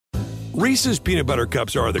Reese's peanut butter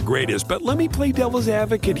cups are the greatest, but let me play devil's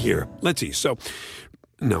advocate here. Let's see. So,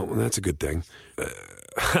 no, that's a good thing.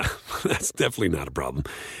 That's definitely not a problem.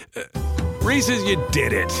 Reese's, you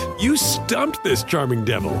did it. You stumped this charming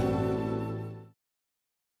devil.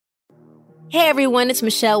 Hey everyone, it's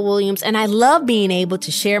Michelle Williams, and I love being able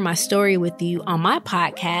to share my story with you on my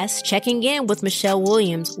podcast, Checking In with Michelle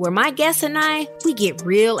Williams, where my guests and we get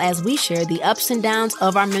real as we share the ups and downs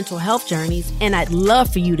of our mental health journeys, and I'd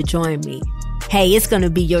love for you to join me. Hey, it's going to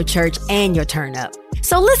be your church and your turn up.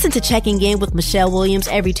 So listen to Checking In with Michelle Williams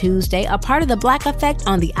every Tuesday, a part of the Black Effect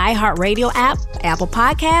on the iHeartRadio app, Apple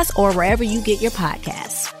Podcasts, or wherever you get your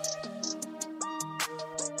podcasts.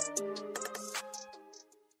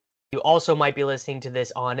 You also might be listening to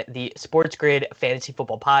this on the Sports Grid Fantasy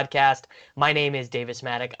Football Podcast. My name is Davis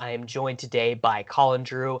Mattek. I am joined today by Colin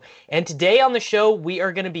Drew. And today on the show, we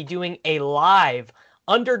are going to be doing a live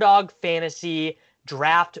UnderDog Fantasy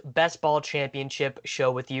Draft Best Ball Championship show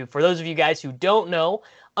with you. For those of you guys who don't know,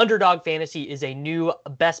 UnderDog Fantasy is a new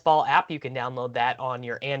best ball app. You can download that on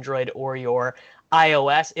your Android or your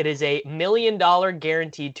iOS. It is a $1 million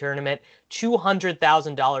guaranteed tournament,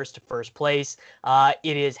 $200,000 to first place.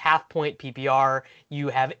 It is half point PPR. You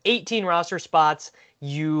have 18 roster spots.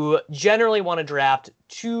 You generally want to draft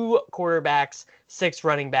 2 quarterbacks, 6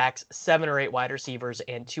 running backs, 7 or 8 wide receivers,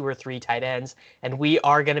 and 2 or 3 tight ends. And we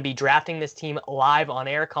are going to be drafting this team live on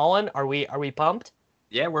air. Colin, are we pumped?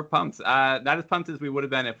 Yeah, we're pumped. Not as pumped as we would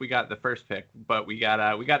have been if we got the first pick, but we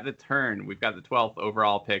got the turn. We've got the 12th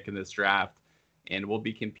overall pick in this draft. And we'll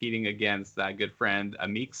be competing against good friend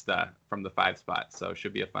Amiksta from the 5 spot. So it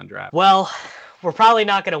should be a fun draft. Well, we're probably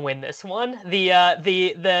not going to win this one. The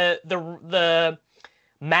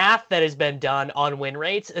math that has been done on win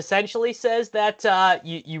rates essentially says that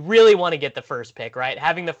you really want to get the first pick, right?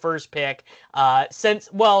 Having the first pick since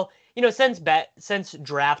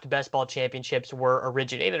draft best ball championships were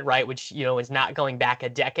originated, right, which, is not going back a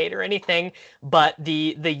decade or anything, but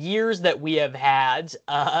the years that we have had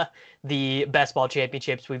the best ball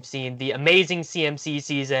championships, we've seen the amazing CMC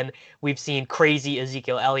season, we've seen crazy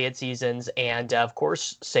Ezekiel Elliott seasons, and of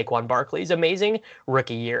course, Saquon Barkley's amazing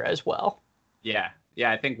rookie year as well. Yeah,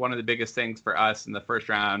 I think one of the biggest things for us in the first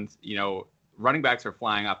round, running backs are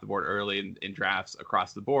flying off the board early in drafts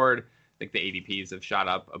across the board. I think the ADPs have shot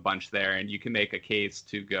up a bunch there, and you can make a case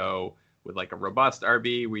to go with like a robust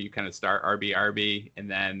RB where you kind of start RB, and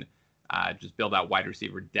then just build out wide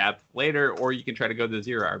receiver depth later, or you can try to go the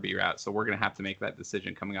 0 RB route. So we're going to have to make that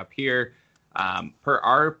decision coming up here. Per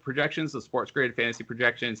our projections, the Sports Grid Fantasy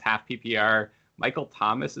projections, half PPR, Michael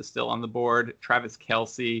Thomas is still on the board, Travis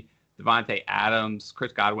Kelce, Devontae Adams,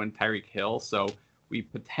 Chris Godwin, Tyreek Hill. So we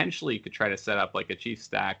potentially could try to set up like a Chiefs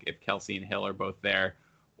stack if Kelce and Hill are both there.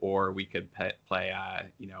 Or we could play,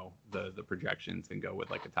 the projections and go with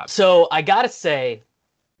like a top. So I gotta say,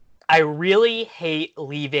 I really hate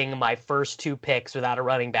leaving my first 2 picks without a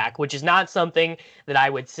running back, which is not something that I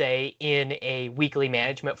would say in a weekly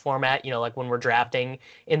management format, like when we're drafting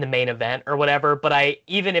in the main event or whatever. But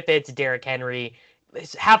even if it's Derrick Henry,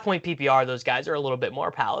 it's half point PPR, those guys are a little bit more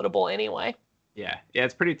palatable anyway. Yeah,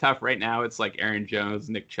 it's pretty tough right now. It's like Aaron Jones,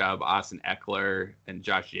 Nick Chubb, Austin Eckler, and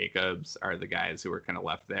Josh Jacobs are the guys who are kind of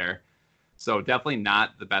left there. So definitely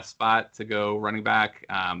not the best spot to go running back.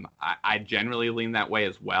 I generally lean that way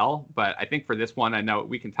as well. But I think for this one, I know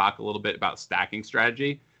we can talk a little bit about stacking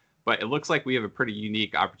strategy. But it looks like we have a pretty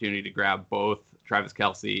unique opportunity to grab both Travis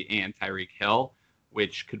Kelce and Tyreek Hill,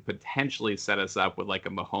 which could potentially set us up with like a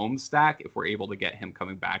Mahomes stack if we're able to get him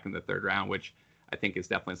coming back in the 3rd round, which I think is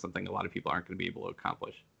definitely something a lot of people aren't going to be able to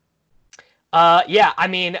accomplish. Yeah, I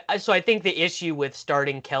mean, so I think the issue with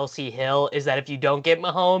starting Kelce Hill is that if you don't get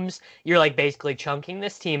Mahomes, you're like basically chunking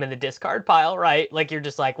this team in the discard pile, right? Like you're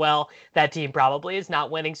just like, well, that team probably is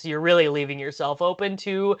not winning, so you're really leaving yourself open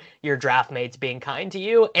to your draft mates being kind to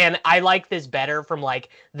you. And I like this better from like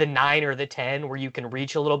the 9 or the 10 where you can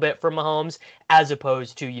reach a little bit for Mahomes as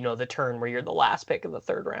opposed to, the turn where you're the last pick of the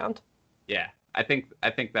 3rd round. Yeah, I think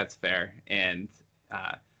that's fair. And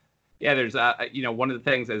there's one of the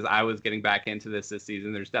things as I was getting back into this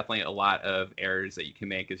season, there's definitely a lot of errors that you can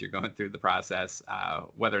make as you're going through the process,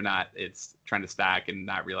 whether or not it's trying to stack and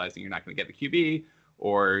not realizing you're not going to get the QB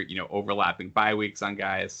or, overlapping bye weeks on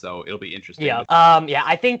guys. So it'll be interesting. Yeah.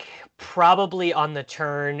 I think probably on the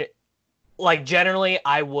turn, like generally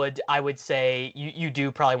I would say you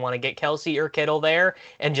do probably want to get Kelce or Kittle there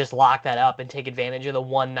and just lock that up and take advantage of the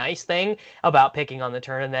one nice thing about picking on the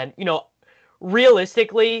turn. And then,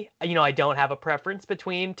 realistically, I don't have a preference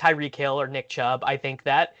between Tyreek Hill or Nick Chubb. I think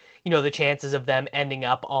that, the chances of them ending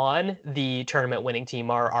up on the tournament winning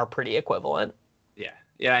team are pretty equivalent. Yeah,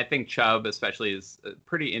 Yeah, I think Chubb especially is a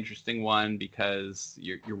pretty interesting one because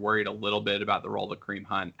you're worried a little bit about the role that Kareem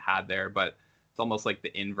Hunt had there, but it's almost like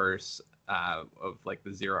the inverse of like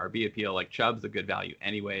the zero RB appeal. Like Chubb's a good value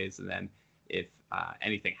anyways, and then if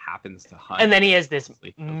anything happens to Hunt, and then he has this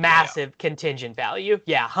massive contingent value.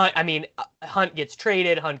 Yeah, Hunt. I mean, Hunt gets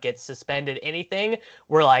traded, Hunt gets suspended. Anything,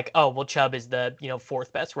 we're like, oh well, Chubb is the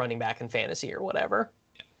fourth best running back in fantasy or whatever.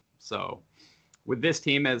 Yeah. So with this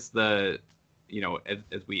team as the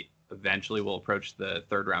as we eventually will approach the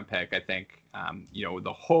third round pick, I think,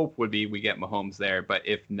 the hope would be we get Mahomes there. But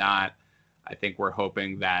if not, I think we're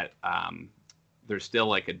hoping that there's still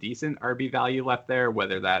like a decent RB value left there,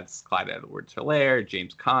 whether that's Clyde Edwards-Helaire,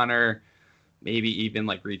 James Conner, maybe even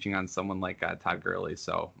like reaching on someone like Todd Gurley.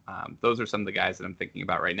 So those are some of the guys that I'm thinking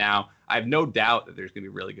about right now. I have no doubt that there's going to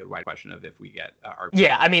be really good wide question of if we get RB.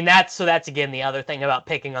 Yeah, I mean, that's again the other thing about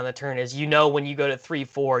picking on the turn is, when you go to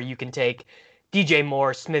 3-4, you can take DJ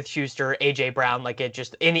Moore, Smith-Schuster, AJ Brown, like it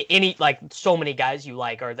just any like so many guys you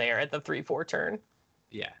like are there at the 3-4 turn.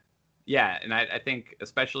 Yeah, and I think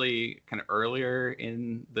especially kind of earlier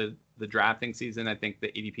in the drafting season, I think the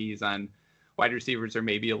ADPs on wide receivers are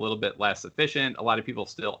maybe a little bit less efficient. A lot of people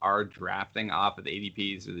still are drafting off of the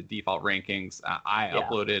ADPs or the default rankings. I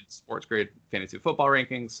uploaded SportsGrid fantasy football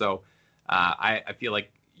rankings, so I feel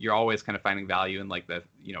like you're always kind of finding value in like the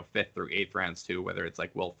 5th through 8th rounds too, whether it's like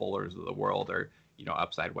Will Fullers of the world or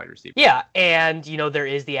upside wide receiver. Yeah, and there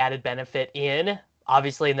is the added benefit in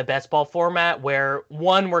obviously in the best ball format where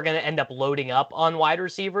we're going to end up loading up on wide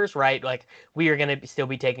receivers, right? Like we are going to still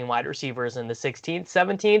be taking wide receivers in the 16th,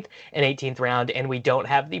 17th, and 18th round, and we don't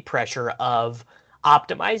have the pressure of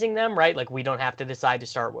optimizing them, right? Like we don't have to decide to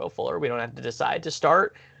start Will Fuller. We don't have to decide to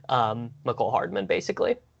start McCole Hardman,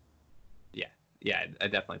 basically. Yeah, I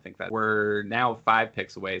definitely think that. We're now 5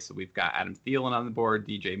 picks away, so we've got Adam Thielen on the board,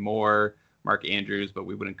 DJ Moore, Mark Andrews, but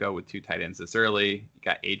we wouldn't go with 2 tight ends this early. You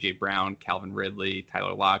got AJ Brown, Calvin Ridley,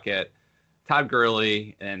 Tyler Lockett, Todd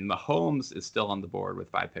Gurley, and Mahomes is still on the board with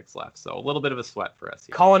 5 picks left. So a little bit of a sweat for us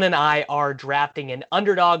here. Colin and I are drafting an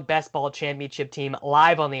UnderDog Best Ball Championship team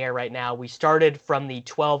live on the air right now. We started from the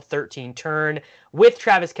 12-13 turn with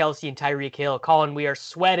Travis Kelce and Tyreek Hill. Colin, we are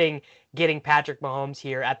sweating getting Patrick Mahomes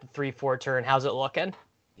here at the 3-4 turn. How's it looking?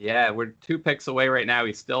 Yeah, we're 2 picks away right now.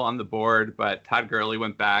 He's still on the board, but Todd Gurley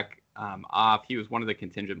went back off. He was one of the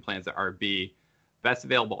contingent plans at RB. Best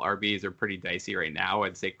available RBs are pretty dicey right now.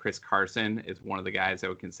 I'd say Chris Carson is one of the guys I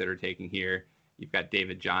would consider taking here. You've got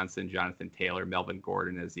David Johnson, Jonathan Taylor, Melvin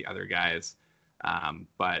Gordon as the other guys.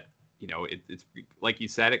 But, it's like you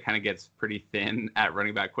said, it kind of gets pretty thin at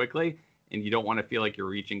running back quickly, and you don't want to feel like you're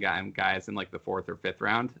reaching guys in like the 4th or 5th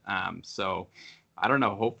round. So I don't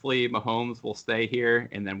know. Hopefully Mahomes will stay here,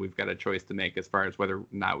 and then we've got a choice to make as far as whether or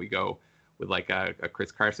not we go with like a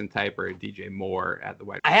Chris Carson type or a DJ Moore at the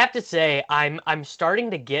wide. I have to say, I'm starting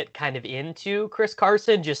to get kind of into Chris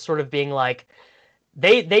Carson, just sort of being like,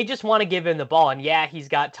 they just want to give him the ball. And yeah, he's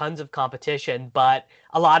got tons of competition, but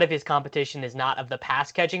a lot of his competition is not of the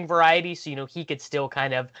pass catching variety. So, he could still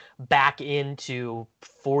kind of back into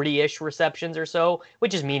 40-ish receptions or so,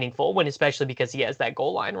 which is meaningful especially because he has that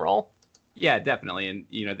goal line role. Yeah, definitely. And,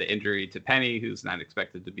 the injury to Penny, who's not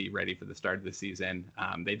expected to be ready for the start of the season.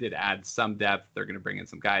 They did add some depth. They're going to bring in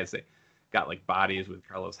some guys that got like bodies with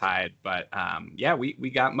Carlos Hyde. But we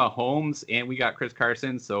got Mahomes and we got Chris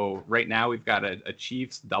Carson. So right now we've got a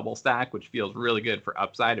Chiefs double stack, which feels really good for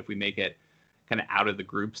upside if we make it kind of out of the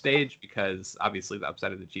group stage, because obviously the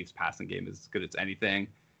upside of the Chiefs passing game is as good as anything.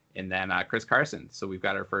 And then Chris Carson. So we've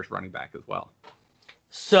got our first running back as well.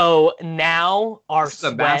 So now this is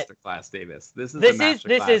a masterclass, Davis. This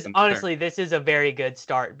is honestly, this is a very good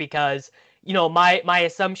start because, my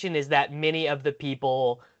assumption is that many of the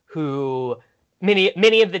people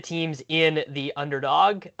many of the teams in the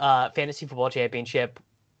UnderDog Fantasy Football Championship,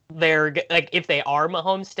 they're like, if they are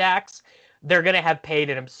Mahomes stacks, they're going to have paid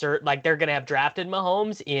an absurd, like they're going to have drafted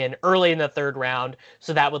Mahomes early in the 3rd round.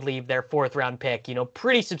 So that would leave their 4th round pick,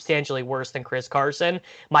 pretty substantially worse than Chris Carson.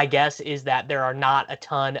 My guess is that there are not a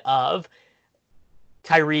ton of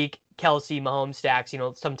Tyreek, Kelce, Mahomes stacks.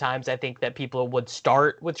 Sometimes I think that people would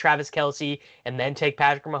start with Travis Kelce and then take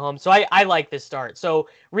Patrick Mahomes. So I like this start. So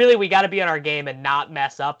really we got to be on our game and not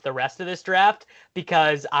mess up the rest of this draft,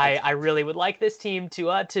 because I really would like this team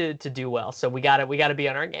to do well. So we got to be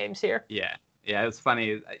on our games here. Yeah. Yeah, it's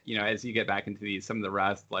funny, as you get back into some of the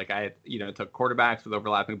rest, like I took quarterbacks with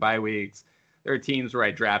overlapping bye weeks. There are teams where I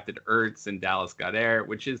drafted Ertz and Dallas Goedert,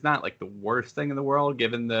 which is not like the worst thing in the world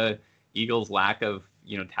given the Eagles' lack of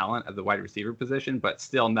talent at the wide receiver position, but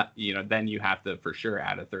still not, then you have to for sure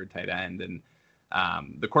add a 3rd tight end. And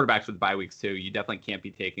the quarterbacks with bye weeks too, you definitely can't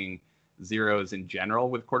be taking zeros in general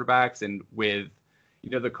with quarterbacks, and with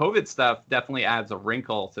the COVID stuff definitely adds a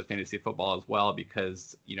wrinkle to fantasy football as well,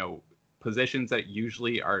 because positions that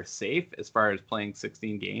usually are safe as far as playing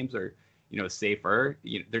 16 games or safer,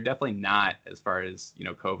 they're definitely not as far as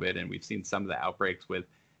COVID, and we've seen some of the outbreaks with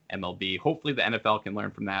MLB. Hopefully the NFL can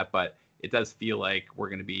learn from that, but it does feel like we're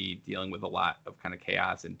going to be dealing with a lot of kind of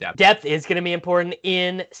chaos and depth. Depth is going to be important.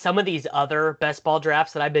 In some of these other best ball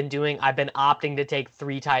drafts that I've been doing, I've been opting to take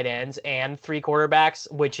 3 tight ends and 3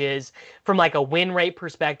 quarterbacks, which is, from like a win rate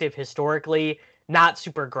perspective, historically not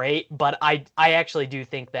super great, but I actually do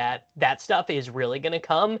think that stuff is really going to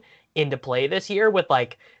come into play this year with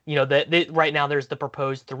right now there's the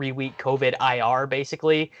proposed 3-week COVID IR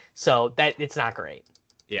basically, so that it's not great.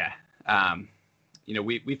 Yeah.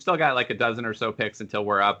 We've still got like a dozen or so picks until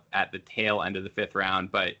we're up at the tail end of the 5th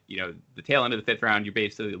round, but the tail end of the 5th round, you're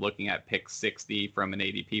basically looking at pick 60 from an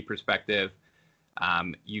ADP perspective.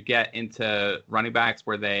 You get into running backs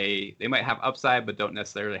where they might have upside but don't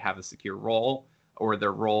necessarily have a secure role, or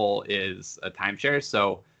their role is a timeshare.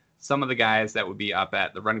 So some of the guys that would be up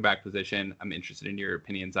at the running back position, I'm interested in your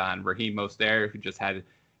opinions on. Raheem Mostert, who just had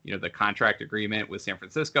the contract agreement with San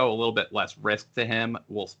Francisco, a little bit less risk to him.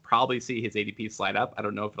 We'll probably see his ADP slide up. I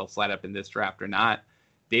don't know if it'll slide up in this draft or not.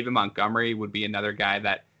 David Montgomery would be another guy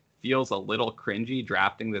that feels a little cringy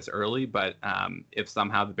drafting this early, but if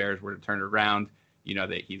somehow the Bears were to turn it around,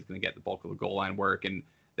 that he's going to get the bulk of the goal line work. And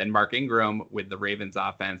then Mark Ingram with the Ravens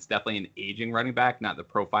offense, definitely an aging running back, not the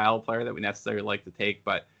profile player that we necessarily like to take,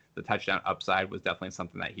 but the touchdown upside was definitely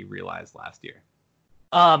something that he realized last year.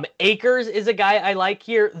 Akers is a guy I like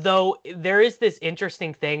here, though there is this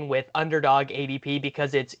interesting thing with UnderDog ADP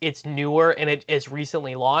because it's newer and it is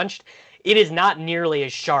recently launched. It is not nearly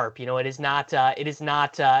as sharp. It is not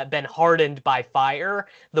been hardened by fire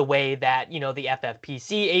the way that, the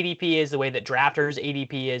FFPC ADP is, the way that Drafters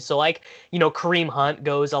ADP is. So Kareem Hunt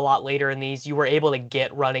goes a lot later in these. You were able to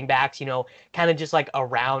get running backs, kind of just like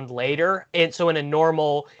around later. And so in a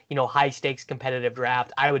normal, high stakes competitive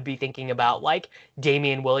draft, I would be thinking about like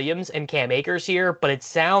Damian Williams and Cam Akers here, but it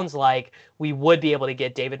sounds like we would be able to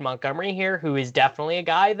get David Montgomery here, who is definitely a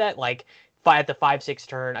guy that at the 5-6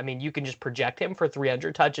 turn, I mean, you can just project him for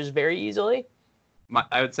 300 touches very easily.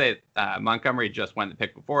 I would say Montgomery just went the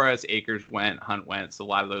pick before us. Akers went, Hunt went, so a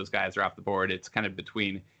lot of those guys are off the board. It's kind of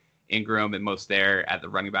between Ingram and Mostert at the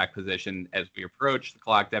running back position as we approach the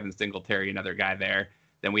clock. Devin Singletary, another guy there.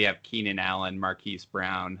 Then we have Keenan Allen, Marquise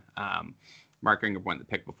Brown. Mark Ingram went the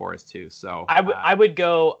pick before us too. So I would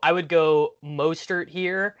go Mostert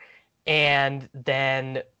here, and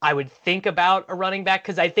then I would think about a running back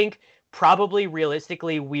because I think probably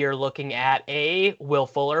realistically we are looking at a Will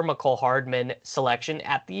Fuller, McCole Hardman selection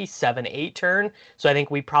at the 7-8 turn. So I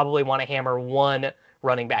think we probably want to hammer one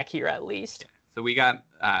running back here at least. So we got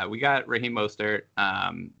Raheem Mostert,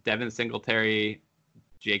 Devin Singletary,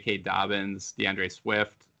 J.K. Dobbins, DeAndre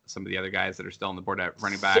Swift, some of the other guys that are still on the board at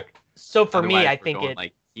running back. So for me, I think it's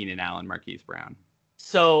like Keenan Allen, Marquise Brown.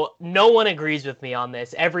 So no one agrees with me on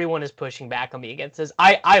this. Everyone is pushing back on me against this.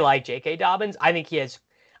 I like J.K. Dobbins. I think he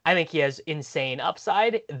has insane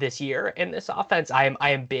upside this year in this offense. I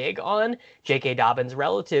am big on J.K. Dobbins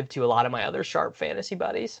relative to a lot of my other sharp fantasy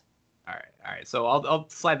buddies. All right. So I'll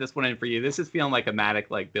slide this one in for you. This is feeling like a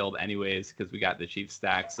Mattek build anyways because we got the Chiefs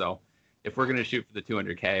stack. So if we're gonna shoot for the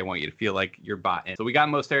 200K, I want you to feel like you're bought in. So we got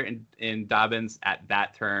Mostert and Dobbins at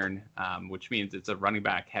that turn, which means it's a running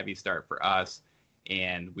back heavy start for us,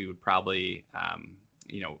 and we would probably,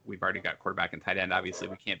 we've already got quarterback and tight end. Obviously,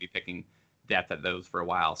 we can't be picking depth at those for a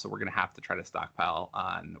while, so we're going to have to try to stockpile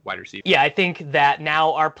on wide receiver. Yeah, I think that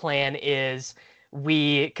now our plan is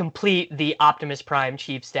we complete the Optimus Prime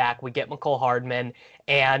Chief stack, we get McCole Hardman,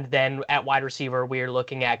 and then at wide receiver, we're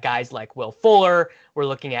looking at guys like Will Fuller, we're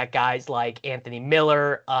looking at guys like Anthony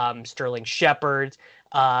Miller, Sterling Shepard,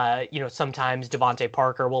 sometimes Devontae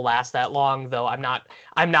Parker will last that long, though I'm not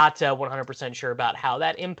 100% sure about how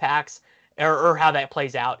that impacts or how that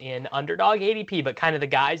plays out in UnderDog ADP, but kind of the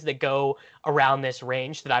guys that go around this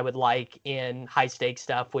range that I would like in high stakes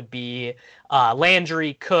stuff would be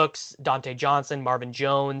Landry, Cooks, Dante Johnson, Marvin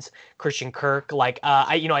Jones, Christian Kirk.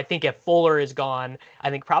 I think if Fuller is gone, I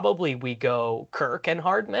think probably we go Kirk and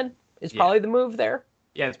Hardman is probably the move there.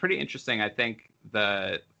 Yeah, it's pretty interesting. I think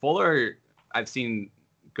the Fuller I've seen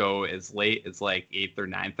go as late as 8th or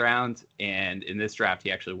 9th round, and in this draft he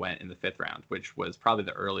actually went in the 5th round, which was probably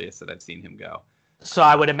the earliest that I've seen him go. So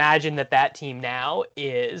I would imagine that team now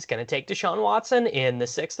is going to take Deshaun Watson in the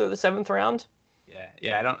 6th or the 7th round.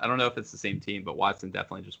 Yeah. I don't know if it's the same team, but Watson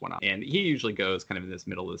definitely just went off, and he usually goes kind of in this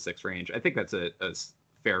middle of the 6th range. I think that's a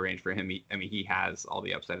fair range for him. He has all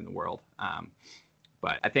the upside in the world.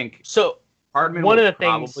 But I think so. Hardman One will of the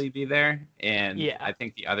probably things, be there, and yeah, I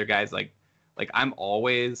think the other guys like I'm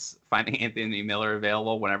always finding Anthony Miller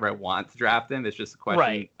available whenever I want to draft him. It's just a question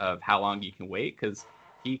right. of how long you can wait because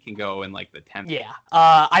he can go in like the 10th. Yeah.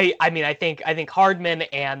 I mean, I think Hardman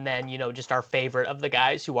and then, just our favorite of the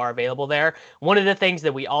guys who are available there. One of the things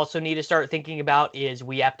that we also need to start thinking about is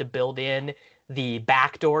we have to build in the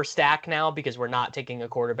backdoor stack now because we're not taking a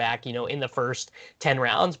quarterback, in the first 10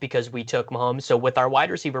 rounds because we took Mahomes. So with our wide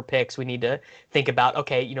receiver picks, we need to think about,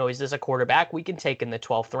 okay, is this a quarterback we can take in the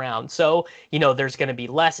 12th round? So, there's going to be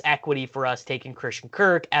less equity for us taking Christian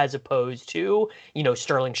Kirk as opposed to,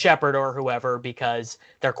 Sterling Shepard or whoever because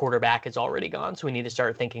their quarterback is already gone. So we need to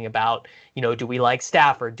start thinking about, do we like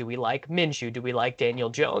Stafford? Do we like Minshew? Do we like Daniel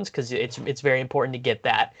Jones? Because it's very important to get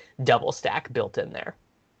that double stack built in there.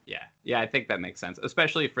 Yeah, I think that makes sense,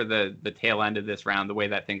 especially for the tail end of this round. The way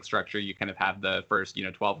that things structure, you kind of have the first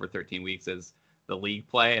 12 or 13 weeks as the league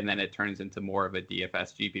play, and then it turns into more of a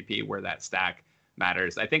DFS GPP where that stack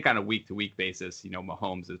matters. I think on a week-to-week basis,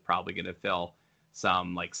 Mahomes is probably going to fill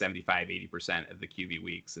some like 75-80% of the QB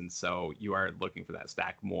weeks, and so you are looking for that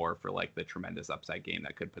stack more for like the tremendous upside game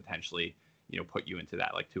that could potentially put you into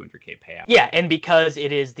that like 200K payout. Yeah, and because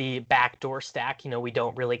it is the backdoor stack, we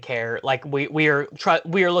don't really care. Like we are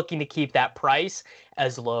looking to keep that price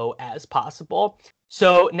as low as possible.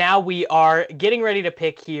 So now we are getting ready to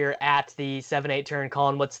pick here at the 7-8 turn.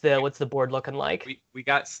 Colin, what's the board looking like? We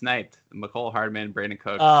got sniped. McCole Hardman, Brandon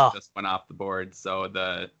Cooks just went off the board. So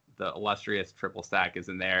the illustrious triple stack is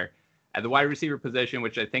in there. At the wide receiver position,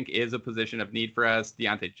 which I think is a position of need for us,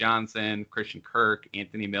 Deontay Johnson, Christian Kirk,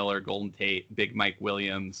 Anthony Miller, Golden Tate, Big Mike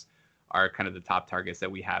Williams are kind of the top targets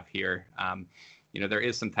that we have here. There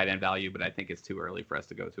is some tight end value, but I think it's too early for us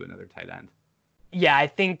to go to another tight end. Yeah, I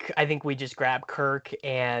think we just grab Kirk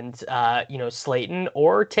and Slayton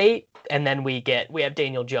or Tate, and then we have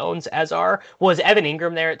Daniel Jones as our. Was Evan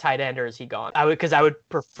Ingram there at tight end, or is he gone? I would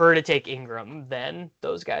prefer to take Ingram than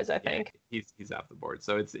those guys. I think he's off the board.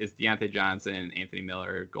 So it's Deontay Johnson, Anthony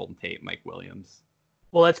Miller, Golden Tate, Mike Williams.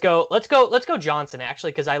 Well, let's go Johnson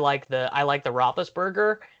actually because I like the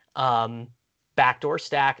Roethlisberger backdoor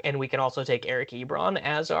stack, and we can also take Eric Ebron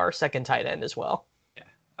as our second tight end as well.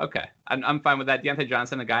 Okay, I'm fine with that. Deontay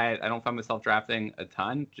Johnson, a guy I don't find myself drafting a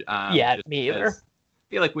ton. Me either. I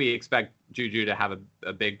feel like we expect Juju to have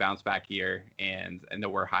a big bounce back year, and I know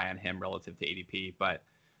we're high on him relative to ADP, but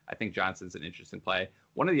I think Johnson's an interesting play.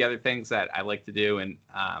 One of the other things that I like to do, and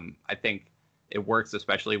I think it works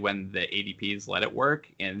especially when the ADPs let it work,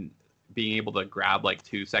 and being able to grab like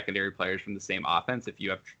two secondary players from the same offense if you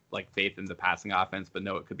have like faith in the passing offense, but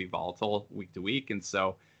know it could be volatile week to week, and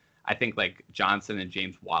so. I think like Johnson and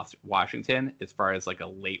James Washington, as far as like a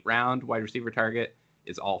late round wide receiver target,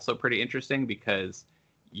 is also pretty interesting because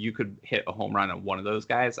you could hit a home run on one of those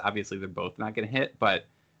guys. Obviously, they're both not going to hit, but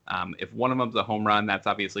if one of them's a home run, that's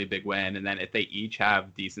obviously a big win. And then if they each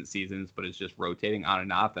have decent seasons, but it's just rotating on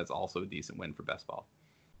and off, that's also a decent win for best ball.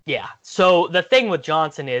 Yeah. So the thing with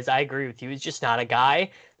Johnson is, I agree with you. He's just not a guy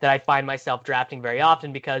that I find myself drafting very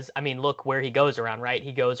often because, I mean, look where he goes around, right?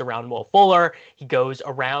 He goes around Will Fuller. He goes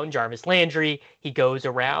around Jarvis Landry. He goes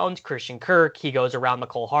around Christian Kirk. He goes around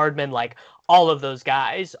McCole Hardman. Like, all of those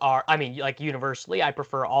guys are, I mean, like, universally, I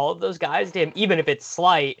prefer all of those guys to him. Even if it's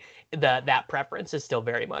slight, that preference is still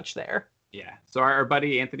very much there. Yeah. So our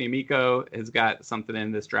buddy Anthony Amico has got something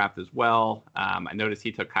in this draft as well. I noticed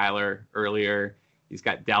he took Kyler earlier. He's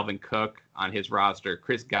got Dalvin Cook on his roster,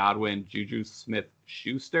 Chris Godwin, Juju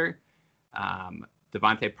Smith-Schuster,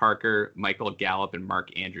 Devontae Parker, Michael Gallup, and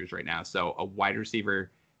Mark Andrews right now. So a wide receiver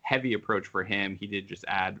heavy approach for him. He did just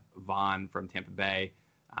add Vaughn from Tampa Bay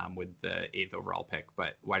with the 8th overall pick,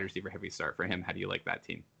 but wide receiver heavy start for him. How do you like that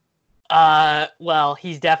team? Well,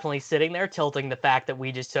 he's definitely sitting there tilting the fact that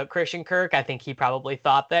we just took Christian Kirk. I think he probably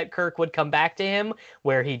thought that Kirk would come back to him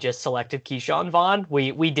where he just selected Keyshawn Vaughn.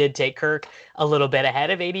 We did take Kirk a little bit ahead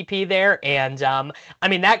of ADP there. And, I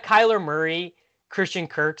mean, that Kyler Murray Christian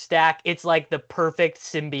Kirk stack, it's like the perfect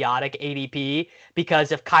symbiotic ADP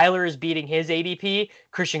because if Kyler is beating his ADP,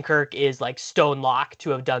 Christian Kirk is like stone locked to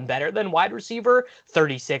have done better than wide receiver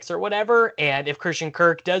 36 or whatever. And if Christian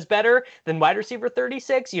Kirk does better than wide receiver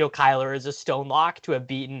 36, Kyler is a stone lock to have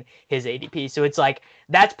beaten his ADP. So it's like,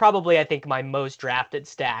 that's probably, I think, my most drafted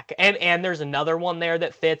stack. And there's another one there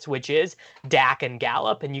that fits, which is Dak and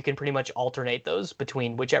Gallup. And you can pretty much alternate those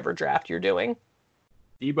between whichever draft you're doing.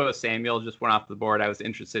 Deebo Samuel just went off the board. I was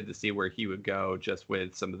interested to see where he would go just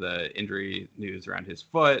with some of the injury news around his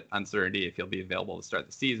foot, uncertainty if he'll be available to start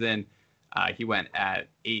the season. He went at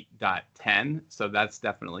 8.10, so that's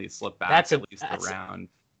definitely slipped back at least around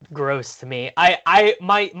gross to me.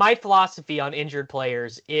 My philosophy on injured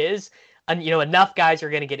players is, enough guys are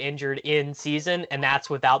going to get injured in season, and that's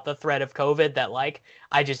without the threat of COVID. That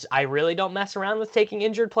I really don't mess around with taking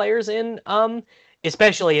injured players in.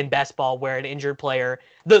 Especially in best ball, where an injured player,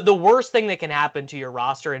 the worst thing that can happen to your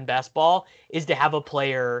roster in best ball is to have a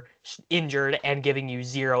player injured and giving you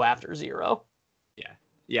 0 after 0.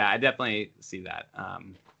 Yeah, I definitely see that.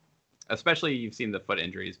 Especially you've seen the foot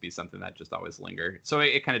injuries be something that just always linger. So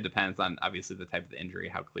it kind of depends on obviously the type of the injury,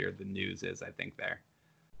 how clear the news is, I think there.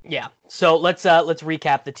 Yeah. So let's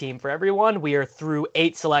recap the team for everyone. We are through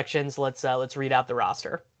 8 selections. Let's read out the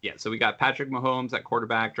roster. Yeah. So we got Patrick Mahomes at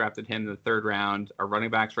quarterback, drafted him in the 3rd round. Our running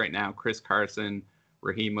backs right now: Chris Carson,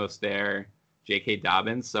 Raheem Mostert, J.K.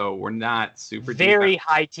 Dobbins. So we're not super very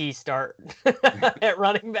high T start at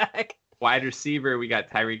running back. Wide receiver, we got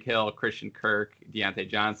Tyreek Hill, Christian Kirk, Deontay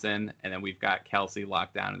Johnson, and then we've got Kelsey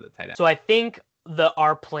locked down in the tight end. So I think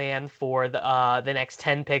our plan for the next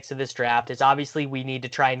 10 picks of this draft is obviously we need to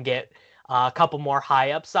try and get a couple more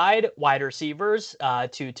high upside wide receivers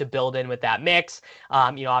to build in with that mix.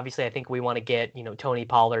 Obviously I think we want to get, Tony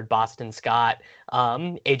Pollard, Boston Scott,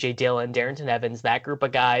 AJ Dillon, Darrington Evans, that group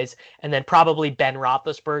of guys, and then probably Ben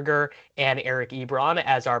Roethlisberger and Eric Ebron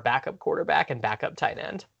as our backup quarterback and backup tight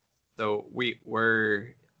end. So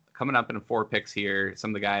we're coming up in 4 picks here.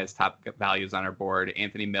 Some of the guys' top values on our board: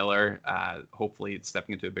 Anthony Miller, hopefully it's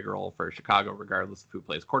stepping into a bigger role for Chicago, regardless of who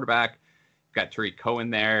plays quarterback. We've got Tariq Cohen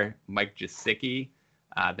there, Mike Gesicki.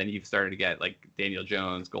 Then you've started to get like Daniel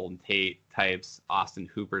Jones, Golden Tate types, Austin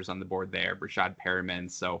Hooper's on the board there, Brashad Perriman.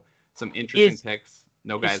 So some interesting picks.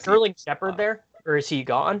 No guys. Is Sterling Shepard there, or is he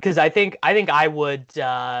gone? Because I think I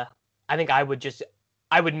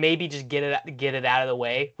would maybe just get it out of the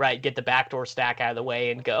way, right? Get the backdoor stack out of the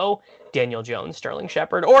way and go Daniel Jones, Sterling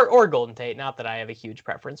Shepard, or Golden Tate. Not that I have a huge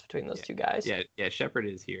preference between those two guys. Yeah, Shepard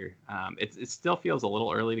is here. It still feels a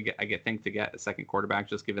little early to get a second quarterback,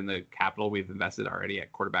 just given the capital we've invested already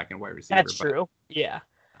at quarterback and wide receiver. That's true. Yeah.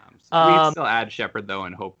 So we can still add Shepard though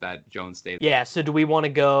and hope that Jones stays. Yeah. So do we want to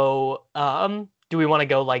go?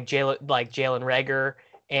 Like Jalen Reagor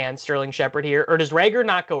and Sterling Shepard here, or does Reagor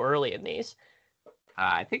not go early in these?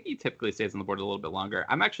 I think he typically stays on the board a little bit longer.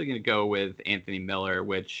 I'm actually going to go with Anthony Miller,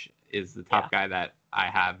 which is the top guy that I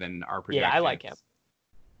have in our projections. Yeah, I like him.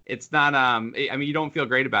 It's not, you don't feel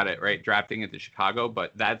great about it, right? Drafting into Chicago,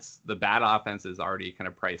 but that's the bad offense is already kind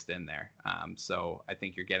of priced in there. So I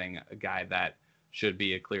think you're getting a guy that should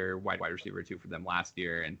be a clear wide receiver too for them last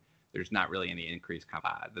year. And there's not really any increased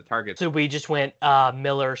the target. So we just went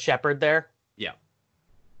Miller, Shepard there. Yeah.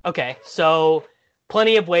 Okay. So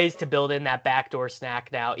plenty of ways to build in that backdoor snack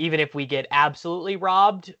now. Even if we get absolutely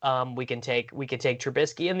robbed, we can take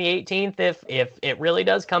Trubisky in the 18th if it really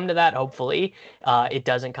does come to that. Hopefully, it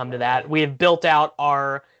doesn't come to that. We have built out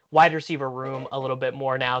our wide receiver room a little bit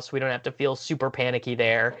more now, so we don't have to feel super panicky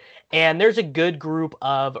there. And there's a good group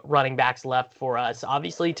of running backs left for us,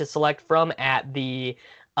 obviously, to select from at the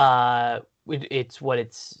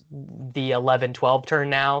it's the 11-12 turn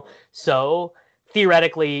now. So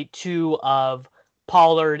theoretically, 2 of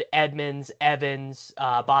Pollard, Edmonds, Evans,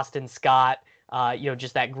 Boston Scott,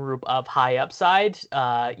 just that group of high upside,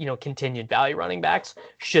 continued value running backs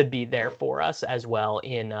should be there for us as well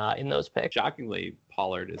in those picks. Shockingly,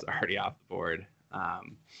 Pollard is already off the board.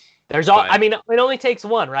 It only takes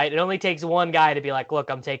one, right? It only takes one guy to be like, look,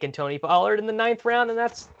 I'm taking Tony Pollard in the 9th round, and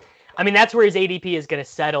that's where his ADP is going to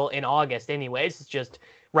settle in August anyways. It's just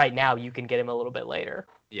right now you can get him a little bit later.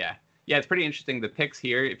 Yeah. Yeah, it's pretty interesting. The picks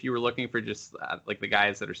here, if you were looking for just like the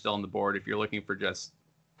guys that are still on the board, if you're looking for just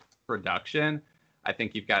production, I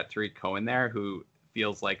think you've got Tariq Cohen there, who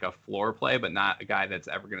feels like a floor play, but not a guy that's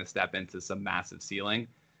ever going to step into some massive ceiling.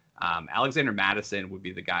 Alexander Madison would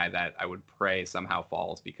be the guy that I would pray somehow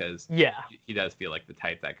falls, because he does feel like the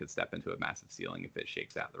type that could step into a massive ceiling if it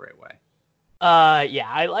shakes out the right way. I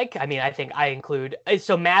think I include,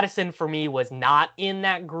 so Madison for me was not in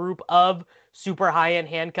that group of super high-end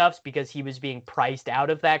handcuffs because he was being priced out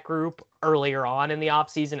of that group earlier on in the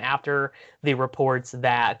offseason after the reports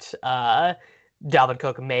that Dalvin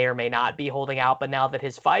Cook may or may not be holding out. But now that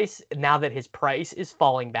his price is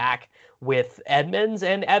falling back with Edmonds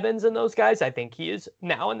and Evans and those guys, I think he is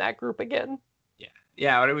now in that group again.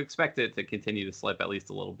 Yeah, I would expect it to continue to slip at least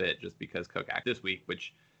a little bit just because Cook acted this week,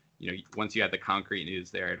 which, once you had the concrete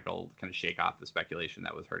news there, it'll kind of shake off the speculation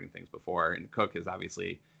that was hurting things before. And Cook is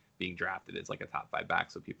obviously being drafted as like a top 5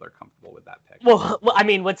 back, so people are comfortable with that pick. Well,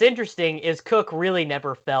 what's interesting is Cook really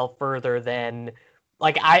never fell further than,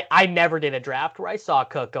 I never did a draft where I saw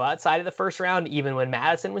Cook go outside of the 1st round, even when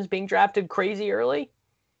Madison was being drafted crazy early.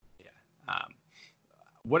 Yeah.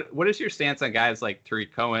 What is your stance on guys like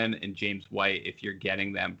Tariq Cohen and James White? If you're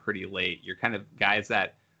getting them pretty late, you're kind of guys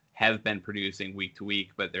that have been producing week to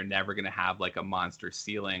week, but they're never going to have like a monster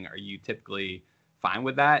ceiling. Are you typically fine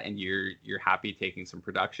with that, and you're happy taking some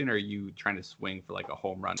production, or are you trying to swing for like a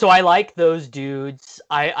home run? So I like those dudes.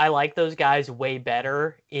 I like those guys way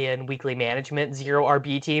better in weekly management 0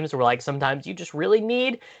 RB teams, where like sometimes you just really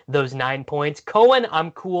need those 9 points. Cohen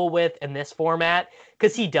I'm cool with in this format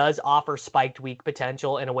because he does offer spiked week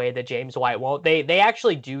potential in a way that James White won't. They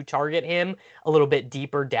actually do target him a little bit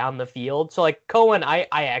deeper down the field. So like Cohen I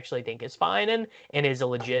actually think is fine and is a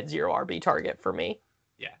legit 0 RB target for me.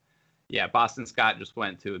 Yeah, Boston Scott just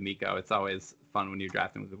went to Amico. It's always fun when you're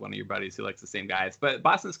drafting with one of your buddies who likes the same guys. But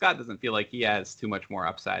Boston Scott doesn't feel like he has too much more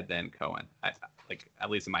upside than Cohen. At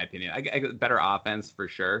least in my opinion. I get better offense for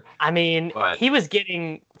sure. I mean, he was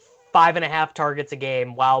getting 5.5 targets a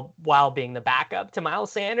game while being the backup to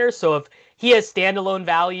Miles Sanders. So if he has standalone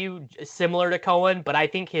value similar to Cohen, but I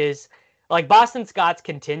think his Boston Scott's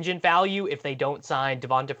contingent value, if they don't sign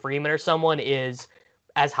Devonta Freeman or someone, is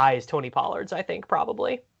as high as Tony Pollard's, I think,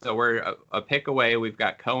 probably. So we're a pick away. We've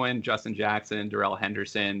got Cohen, Justin Jackson, Darrell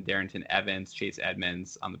Henderson, Darrington Evans, Chase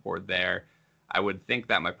Edmonds on the board there. I would think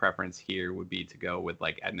that my preference here would be to go with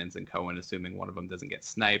like Edmonds and Cohen, assuming one of them doesn't get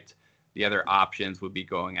sniped. The other options would be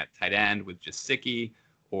going at tight end with just Gesicki,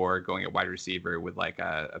 or going at wide receiver with like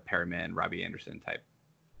a Perriman, Robbie Anderson type.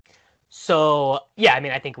 So, yeah, I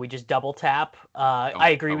mean, I think we just double tap. I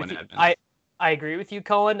agree with you. I agree with you,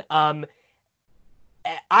 Cohen.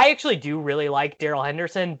 I actually do really like Darrell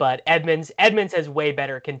Henderson, but Edmonds has way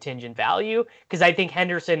better contingent value because I think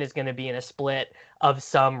Henderson is going to be in a split of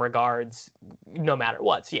some regards no matter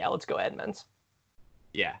what. So, yeah, let's go Edmonds.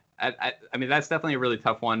 Yeah, I mean, that's definitely a really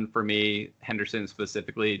tough one for me, Henderson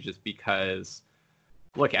specifically, just because,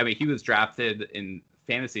 look, I mean, he was drafted in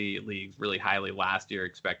fantasy leagues really highly last year,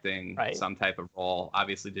 expecting some type of role.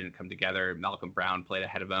 Obviously didn't come together. Malcolm Brown played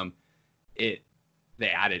ahead of him. They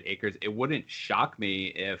added Akers. It wouldn't shock me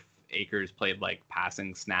if Akers played like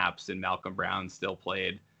passing snaps and Malcolm Brown still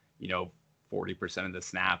played, 40% of the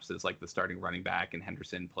snaps as like the starting running back, and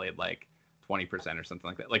Henderson played like 20% or something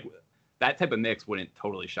like that. Like that type of mix wouldn't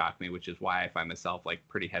totally shock me, which is why I find myself like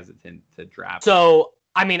pretty hesitant to draft. So,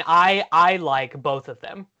 I mean, I like both of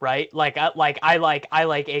them, right? I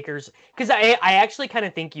like Akers because I actually kind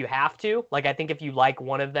of think you have to. Like, I think if you like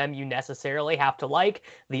one of them, you necessarily have to like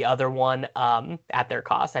the other one at their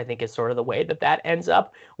cost. I think is sort of the way that ends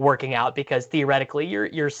up working out, because theoretically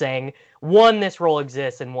you're saying, one, this role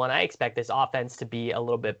exists, and one, I expect this offense to be a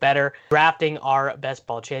little bit better. Drafting our best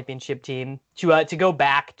ball championship team to go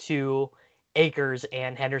back to Akers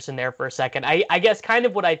and Henderson there for a second. I guess kind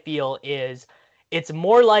of what I feel is, it's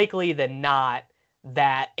more likely than not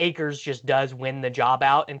that Akers just does win the job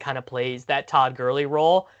out and kind of plays that Todd Gurley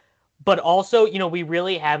role. But also, we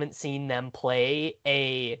really haven't seen them play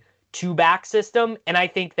a 2-back system. And I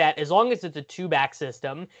think that as long as it's a 2-back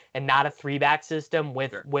system and not a 3-back system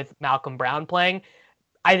with Malcolm Brown playing,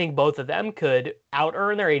 I think both of them could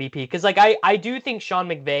out-earn their ADP. Because I do think Sean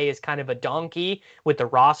McVay is kind of a donkey with the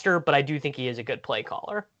roster, but I do think he is a good play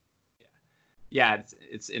caller. Yeah,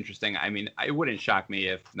 it's interesting. I mean, it wouldn't shock me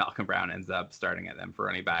if Malcolm Brown ends up starting at them for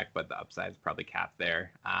running back, but the upside is probably capped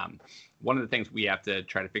there. One of the things we have to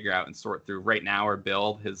try to figure out and sort through right now, our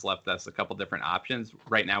build has left us a couple different options.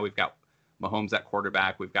 Right now, we've got Mahomes at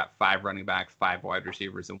quarterback. We've got 5 running backs, 5 wide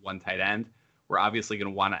receivers, and 1 tight end. We're obviously going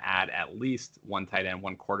to want to add at least 1 tight end,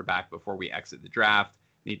 1 quarterback before we exit the draft.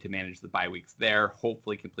 Need to manage the bye weeks there,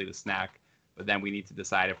 hopefully complete a snack. But then we need to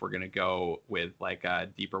decide if we're going to go with like a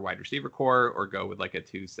deeper wide receiver core or go with like a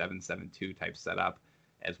 2-7-7-2 type setup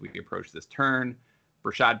as we approach this turn.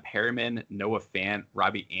 Rashad Perriman, Noah Fant,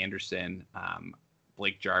 Robbie Anderson,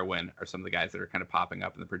 Blake Jarwin are some of the guys that are kind of popping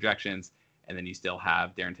up in the projections. And then you still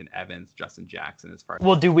have Darrington Evans, Justin Jackson as far as...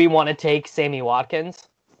 Well, do we want to take Sammy Watkins?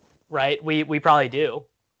 Right? We probably do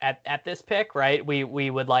at this pick, right? We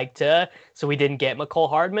would like to... So we didn't get McCole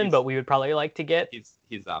Hardman, but we would probably like to get...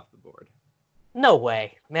 He's off the board. No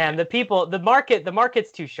way, man. The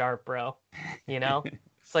market's too sharp, bro.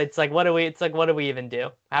 So it's like, what do we even do?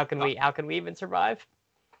 How can we even survive?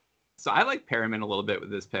 So I like Perriman a little bit with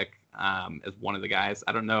this pick as one of the guys.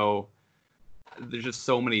 I don't know. There's just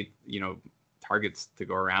so many, targets to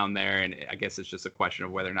go around there. And I guess it's just a question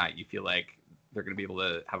of whether or not you feel like they're going to be able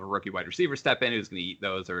to have a rookie wide receiver step in who's going to eat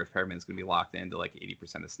those, or if Perriman's going to be locked into like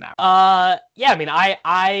 80% of snaps. Yeah, I mean,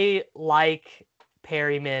 I like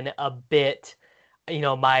Perriman a bit.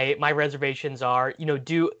 My reservations are,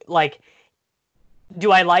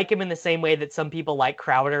 Do I like him in the same way that some people like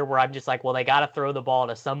Crowder, where I'm just like, well, they got to throw the ball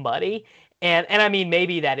to somebody? And I mean,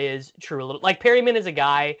 maybe that is true. Like Perryman is a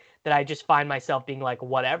guy that I just find myself being like,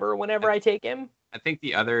 whatever, whenever I take him. I think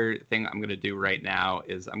the other thing I'm going to do right now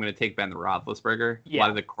is I'm going to take Ben Roethlisberger. A lot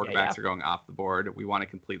of the quarterbacks are going off the board. We want to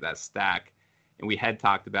complete that stack. And we had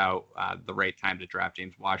talked about the right time to draft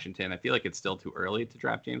James Washington. I feel like it's still too early to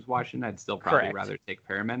draft James Washington. I'd still probably rather take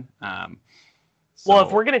Perriman. Well,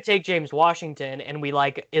 if we're going to take James Washington and we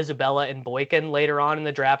like Isabella and Boykin later on in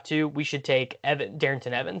the draft too, we should take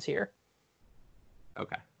Darrington Evans here.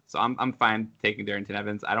 Okay. So I'm fine taking Darrington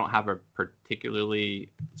Evans. I don't have a particularly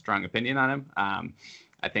strong opinion on him.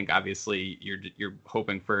 I think obviously you're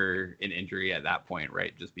hoping for an injury at that point,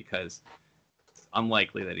 right? Just because it's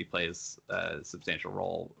unlikely that he plays a substantial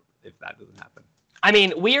role if that doesn't happen. I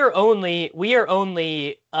mean, we are only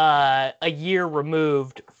a year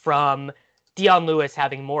removed from Dion Lewis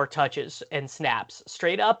having more touches and snaps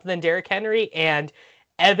straight up than Derrick Henry, and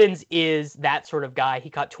Evans is that sort of guy.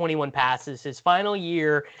 He caught 21 passes his final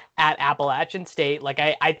year at Appalachian State. Like,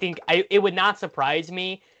 I think it would not surprise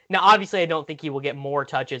me. Now, obviously, I don't think he will get more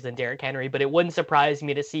touches than Derrick Henry, but it wouldn't surprise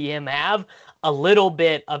me to see him have a little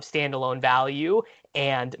bit of standalone value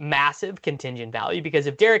and massive contingent value. Because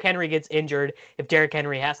if Derrick Henry gets injured, if Derrick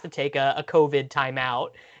Henry has to take a COVID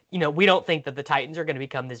timeout, we don't think that the Titans are going to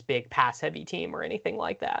become this big pass-heavy team or anything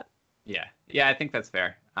like that. Yeah, I think that's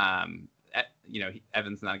fair.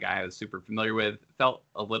 Evans not a guy I was super familiar with. Felt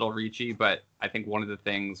a little reachy, but I think one of the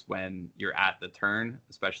things when you're at the turn,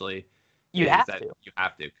 especially, you have to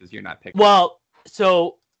because you're not picking. Well,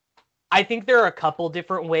 so I think there are a couple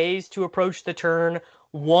different ways to approach the turn.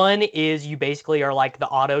 One is you basically are like the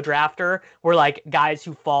auto drafter, where like guys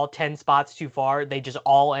who fall 10 spots too far, they just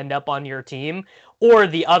all end up on your team. Or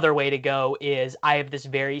the other way to go is I have this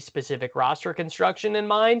very specific roster construction in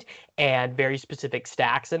mind and very specific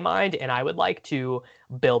stacks in mind, and I would like to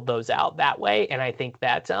build those out that way. And I think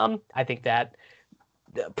that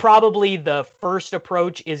probably the first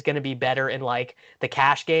approach is going to be better in like the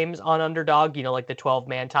cash games on UnderDog, like the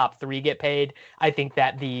 12-man top 3 get paid. I think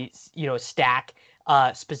that the stack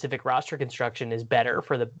specific roster construction is better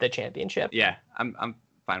for the championship. Yeah, I'm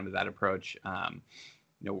fine with that approach.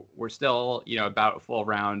 We're still, about a full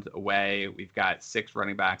round away. We've got 6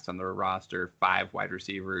 running backs on the roster, 5 wide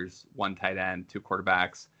receivers, 1 tight end, 2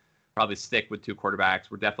 quarterbacks. Probably stick with 2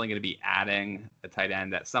 quarterbacks. We're definitely going to be adding a tight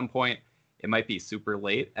end at some point. It might be super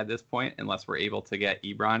late at this point unless we're able to get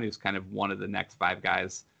Ebron, who's kind of one of the next 5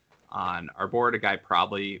 guys on our board. A guy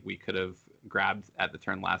probably we could have grabbed at the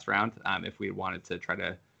turn last round if we wanted to try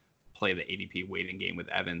to play the ADP waiting game with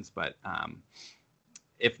Evans. But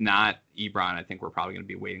if not Ebron, I think we're probably going to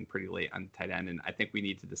be waiting pretty late on tight end. And I think we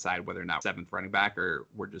need to decide whether or not 7th running back or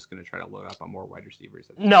we're just going to try to load up on more wide receivers.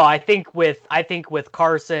 No, I think with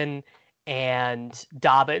Carson and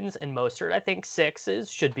Dobbins and Mostert, I think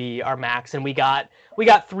 6s should be our max. And we got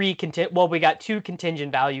 2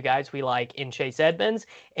 contingent value guys we like in Chase Edmonds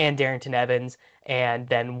and Darrington Evans, and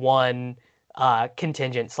then 1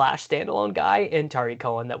 contingent / standalone guy in Tariq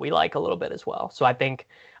Cohen that we like a little bit as well. So I think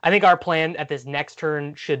our plan at this next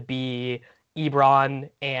turn should be Ebron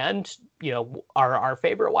and our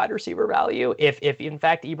favorite wide receiver value if in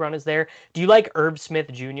fact Ebron is there. Do you like Irv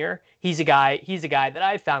Smith Jr.? He's a guy that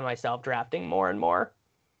I've found myself drafting more and more.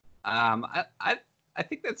 I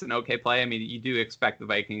think that's an okay play. I mean, you do expect the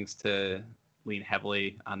Vikings to lean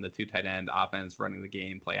heavily on the 2 tight end offense, running the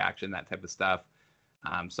game, play action, that type of stuff.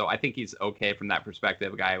 So I think he's okay from that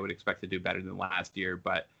perspective. A guy I would expect to do better than last year,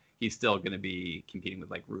 but he's still going to be competing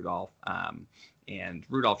with like Rudolph. And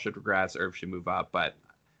Rudolph should regress, Irv should move up. But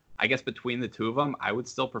I guess between the 2 of them, I would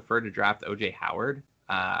still prefer to draft OJ Howard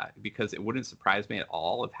because it wouldn't surprise me at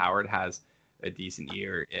all if Howard has a decent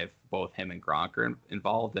year if both him and Gronk are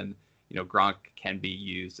involved. And, Gronk can be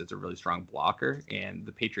used as a really strong blocker. And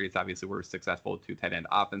the Patriots obviously were successful with 2 tight end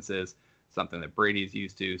offenses, something that Brady's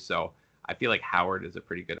used to. So I feel like Howard is a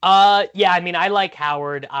pretty good. Yeah, I mean, I like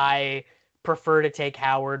Howard. I prefer to take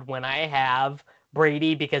Howard when I have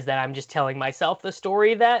Brady because then I'm just telling myself the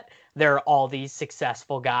story that there are all these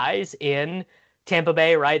successful guys in Tampa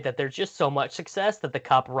Bay, right? That there's just so much success that the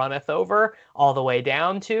cup runneth over all the way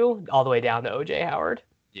down to OJ Howard.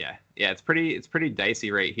 Yeah, it's pretty dicey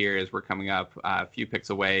right here as we're coming up a few picks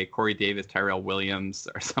away. Corey Davis, Tyrell Williams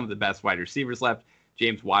are some of the best wide receivers left.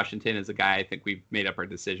 James Washington is a guy I think we've made up our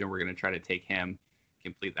decision. We're going to try to take him,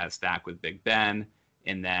 complete that stack with Big Ben,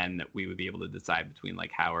 and then we would be able to decide between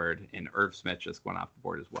like Howard and Irv Smith just going off the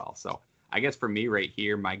board as well. So I guess for me right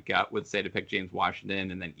here, my gut would say to pick James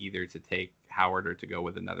Washington and then either to take Howard or to go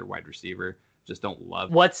with another wide receiver. just don't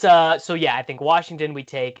love. What's so yeah, I think Washington we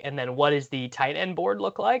take, and then what does the tight end board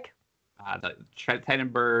look like? The tight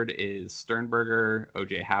end bird is Sternberger,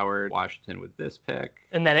 OJ Howard, Washington with this pick.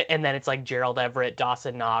 And then it's like Gerald Everett,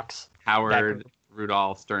 Dawson Knox, Howard,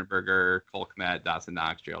 Rudolph, Sternberger, Cole Kmet, Dawson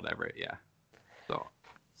Knox, Gerald Everett. Yeah. So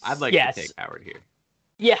I'd like to take Howard here.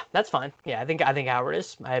 Yeah, that's fine. Yeah, I think Howard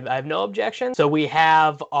is. I have no objection. So we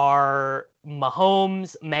have our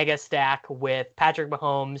Mahomes mega stack with Patrick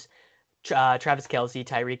Mahomes, Travis Kelce,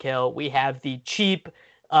 Tyreek Hill. We have the cheap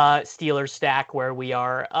Steelers stack where we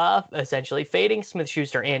are essentially fading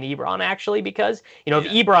Smith-Schuster and Ebron, actually, because if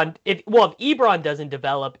Ebron doesn't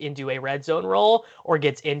develop into a red zone role or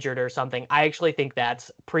gets injured or something, I actually think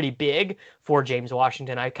that's pretty big for James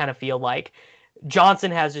Washington. I kind of feel like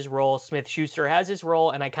Johnson has his role, Smith-Schuster has his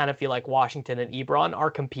role, and I kind of feel like Washington and Ebron are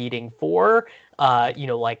competing for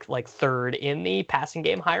like third in the passing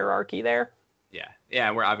game hierarchy there. Yeah,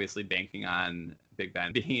 we're obviously banking on Big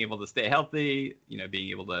Ben being able to stay healthy, being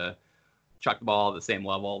able to chuck the ball at the same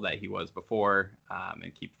level that he was before,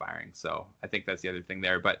 and keep firing. So I think that's the other thing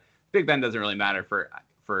there. But Big Ben doesn't really matter for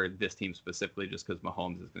this team specifically, just because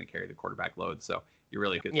Mahomes is going to carry the quarterback load. So you're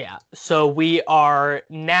really good. Yeah. So we are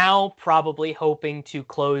now probably hoping to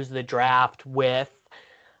close the draft with,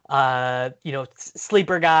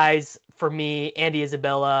 sleeper guys. For me, Andy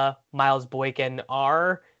Isabella, Miles Boykin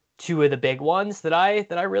are two of the big ones that I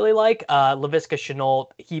really like. Laviska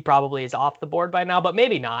Shenault, he probably is off the board by now, but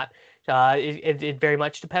maybe not. It very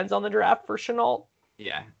much depends on the draft for Shenault.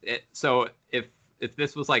 Yeah. So if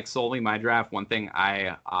this was like solely my draft, one thing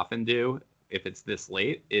I often do if it's this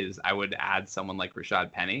late is I would add someone like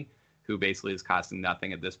Rashad Penny, who basically is costing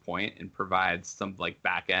nothing at this point and provides some like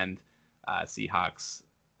back end Seahawks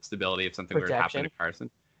stability if something were to happen to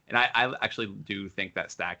Carson. And I actually do think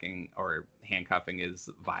that stacking or handcuffing is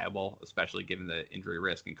viable, especially given the injury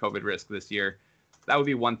risk and COVID risk this year. That would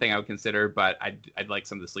be one thing I would consider, but I'd like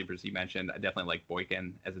some of the sleepers you mentioned. I definitely like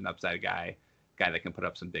Boykin as an upside guy that can put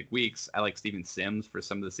up some big weeks. I like Steven Sims for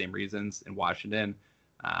some of the same reasons in Washington.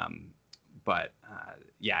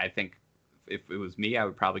 I think if it was me, I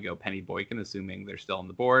would probably go Penny Boykin, assuming they're still on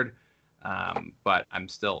the board. But I'm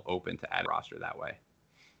still open to add a roster that way.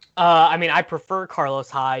 I prefer Carlos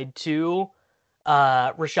Hyde to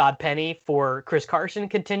Rashad Penny for Chris Carson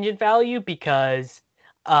contingent value because,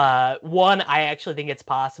 one, I actually think it's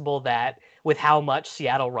possible that with how much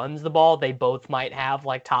Seattle runs the ball, they both might have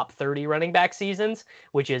like top 30 running back seasons,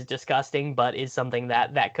 which is disgusting, but is something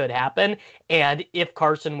that could happen. And if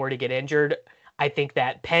Carson were to get injured, I think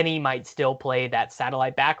that Penny might still play that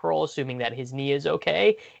satellite back role, assuming that his knee is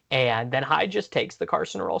okay. And then Hyde just takes the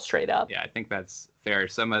Carson role straight up. Yeah, I think that's fair.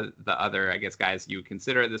 Some of the other, guys you would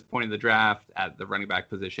consider at this point in the draft at the running back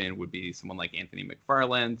position would be someone like Anthony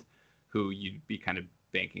McFarland, who you'd be kind of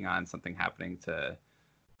banking on something happening to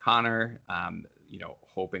Connor,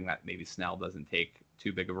 hoping that maybe Snell doesn't take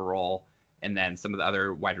too big of a role. And then some of the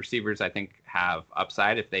other wide receivers I think have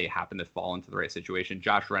upside if they happen to fall into the right situation.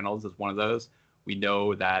 Josh Reynolds is one of those. We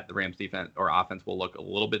know that the Rams defense or offense will look a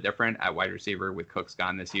little bit different at wide receiver with Cooks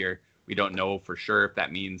gone this year. We don't know for sure if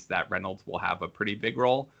that means that Reynolds will have a pretty big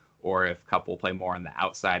role or if Kupp will play more on the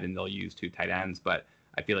outside and they'll use two tight ends. But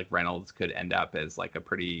I feel like Reynolds could end up as like a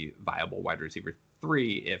pretty viable wide receiver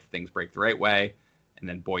 3 if things break the right way. And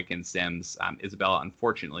then Boykin, Sims, Isabella,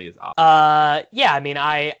 unfortunately, is off. I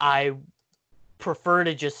prefer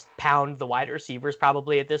to just pound the wide receivers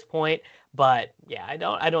probably at this point. But yeah, I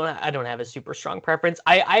don't have a super strong preference.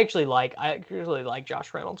 I actually like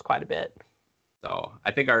Josh Reynolds quite a bit. So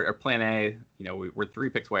I think our plan A, we're 3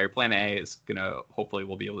 picks away. Our plan A is hopefully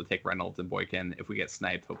we'll be able to take Reynolds and Boykin. If we get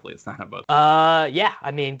sniped, hopefully it's not about.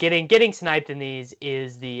 Getting sniped in these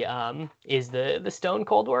is the stone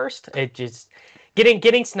cold worst. It just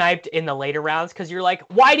getting sniped in the later rounds because you're like,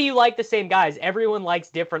 why do you like the same guys? Everyone likes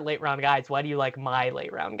different late round guys. Why do you like my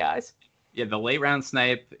late round guys? Yeah, the late round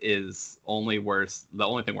snipe is only worse. The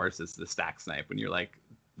only thing worse is the stack snipe when you're like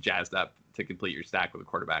jazzed up to complete your stack with a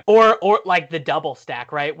quarterback. Or like the double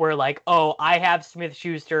stack, right? Where like, oh, I have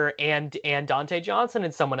Smith-Schuster and Dante Johnson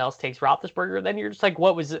and someone else takes Roethlisberger. Then you're just like,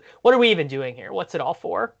 what are we even doing here? What's it all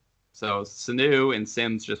for? So Sanu and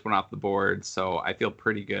Sims just went off the board. So I feel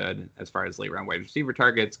pretty good as far as late round wide receiver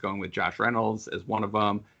targets, going with Josh Reynolds as one of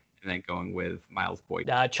them. And then going with Miles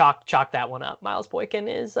Boykin. Chalk that one up. Miles Boykin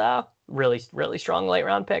is really, really strong late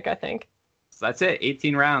round pick, I think. So that's it.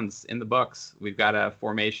 18 rounds in the books. We've got a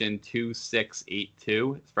formation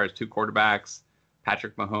 2-6-8-2 as far as 2 quarterbacks.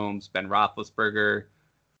 Patrick Mahomes, Ben Roethlisberger.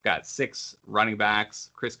 We've got 6 running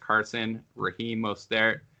backs. Chris Carson, Raheem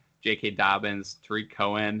Mostert, J.K. Dobbins, Tariq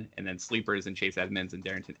Cohen, and then sleepers in Chase Edmonds and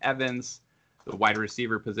Darrington Evans. The wide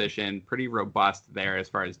receiver position, pretty robust there as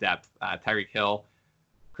far as depth. Tyreek Hill,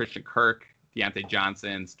 Christian Kirk, Deontay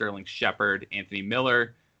Johnson, Sterling Shepard, Anthony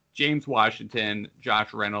Miller, James Washington,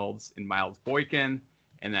 Josh Reynolds, and Miles Boykin.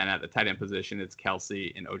 And then at the tight end position, it's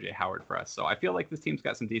Kelsey and OJ Howard for us. So I feel like this team's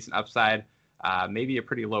got some decent upside, maybe a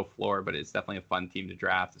pretty low floor, but it's definitely a fun team to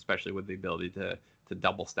draft, especially with the ability to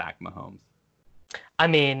double stack Mahomes. I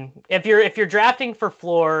mean, if you're drafting for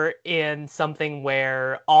floor in something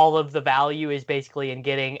where all of the value is basically in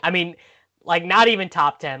getting, I mean, like not even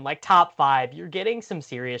top 10, like top 5, you're getting some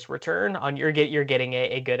serious return on you're getting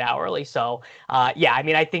a good hourly. So yeah, I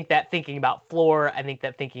mean, I think that thinking about floor, I think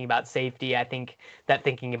that thinking about safety, I think that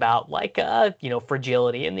thinking about like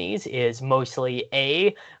fragility in these is mostly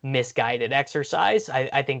a misguided exercise.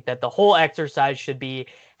 I think that the whole exercise should be,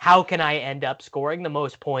 how can I end up scoring the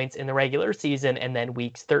most points in the regular season and then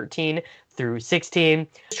weeks 13 through 16?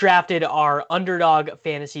 Drafted our UnderDog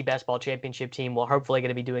Fantasy Best Ball Championship team. We're hopefully going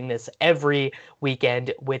to be doing this every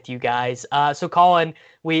weekend with you guys. So Colin,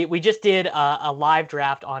 we just did a live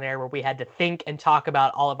draft on air where we had to think and talk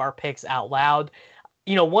about all of our picks out loud.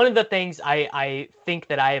 You know, one of the things I think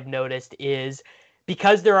that I have noticed is,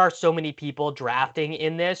 because there are so many people drafting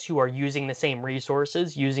in this who are using the same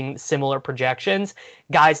resources, using similar projections,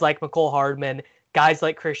 guys like McCole Hardman, guys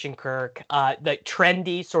like Christian Kirk, the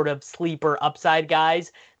trendy sort of sleeper upside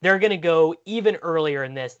guys, they're going to go even earlier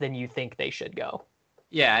in this than you think they should go.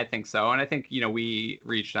 Yeah, I think so. And I think, we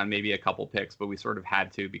reached on maybe a couple picks, but we sort of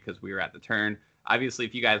had to because we were at the turn. Obviously,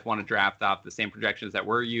 if you guys want to draft off the same projections that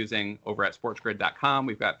we're using over at sportsgrid.com,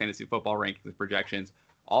 we've got fantasy football rankings projections,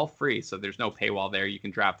 all free, so there's no paywall there. You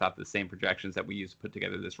can draft off the same projections that we use to put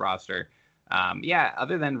together this roster.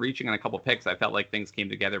 Other than reaching on a couple picks, I felt like things came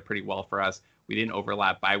together pretty well for us. We didn't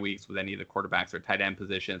overlap bye weeks with any of the quarterbacks or tight end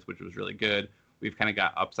positions, which was really good. We've kind of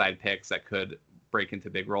got upside picks that could break into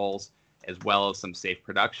big roles, as well as some safe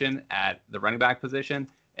production at the running back position.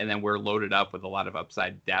 And then we're loaded up with a lot of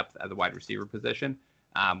upside depth at the wide receiver position.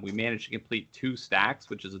 We managed to complete 2 stacks,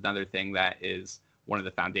 which is another thing that is one of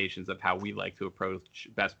the foundations of how we like to approach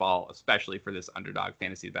best ball, especially for this UnderDog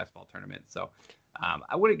Fantasy Best Ball tournament. So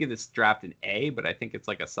I wouldn't give this draft an A, but I think it's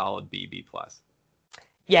like a solid B+.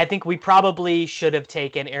 Yeah, I think we probably should have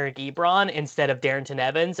taken Eric Ebron instead of Darrington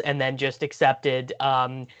Evans, and then just accepted,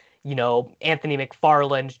 Anthony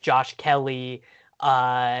McFarland, Josh Kelly,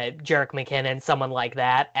 Jerick McKinnon, someone like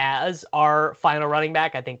that as our final running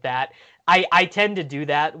back. I think that I tend to do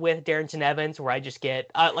that with Darrington Evans, where I just get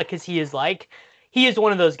because he is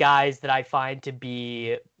one of those guys that I find to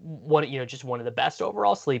be just one of the best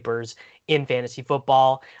overall sleepers in fantasy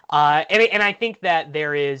football. And I think that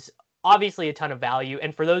there is obviously a ton of value.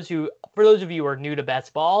 And for those of you who are new to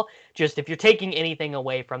best ball, just if you're taking anything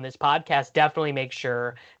away from this podcast, definitely make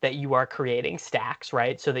sure that you are creating stacks,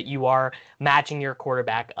 right? So that you are matching your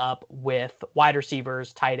quarterback up with wide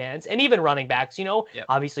receivers, tight ends, and even running backs.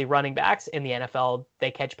 Obviously running backs in the NFL, they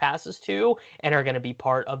catch passes too and are going to be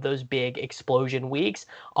part of those big explosion weeks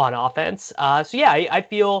on offense. I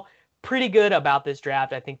feel pretty good about this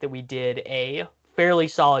draft. I think that we did a fairly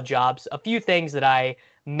solid job. A few things that I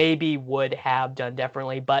maybe would have done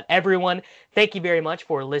differently. But everyone, thank you very much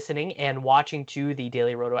for listening and watching to the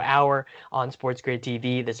Daily Roto Hour on Sports Grid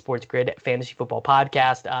TV, the Sports Grid Fantasy Football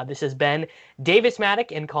Podcast. This has been Davis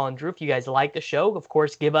Mattek and Colin Drew. If you guys like the show, of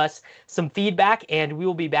course, give us some feedback, and we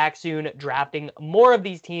will be back soon drafting more of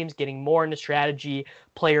these teams, getting more into strategy,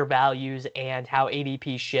 player values, and how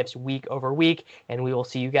ADP shifts week over week. And we will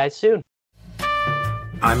see you guys soon.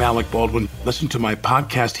 I'm Alec Baldwin. Listen to my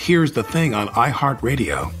podcast, Here's the Thing, on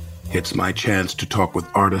iHeartRadio. It's my chance to talk with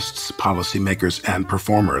artists, policymakers, and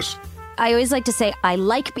performers. I always like to say I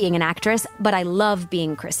like being an actress, but I love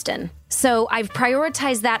being Kristen. So I've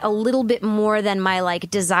prioritized that a little bit more than my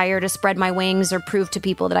desire to spread my wings or prove to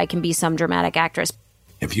people that I can be some dramatic actress.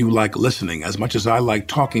 If you like listening as much as I like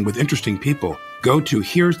talking with interesting people, go to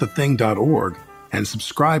here'sthething.org and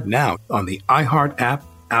subscribe now on the iHeart app,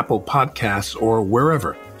 Apple Podcasts, or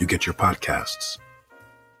wherever you get your podcasts.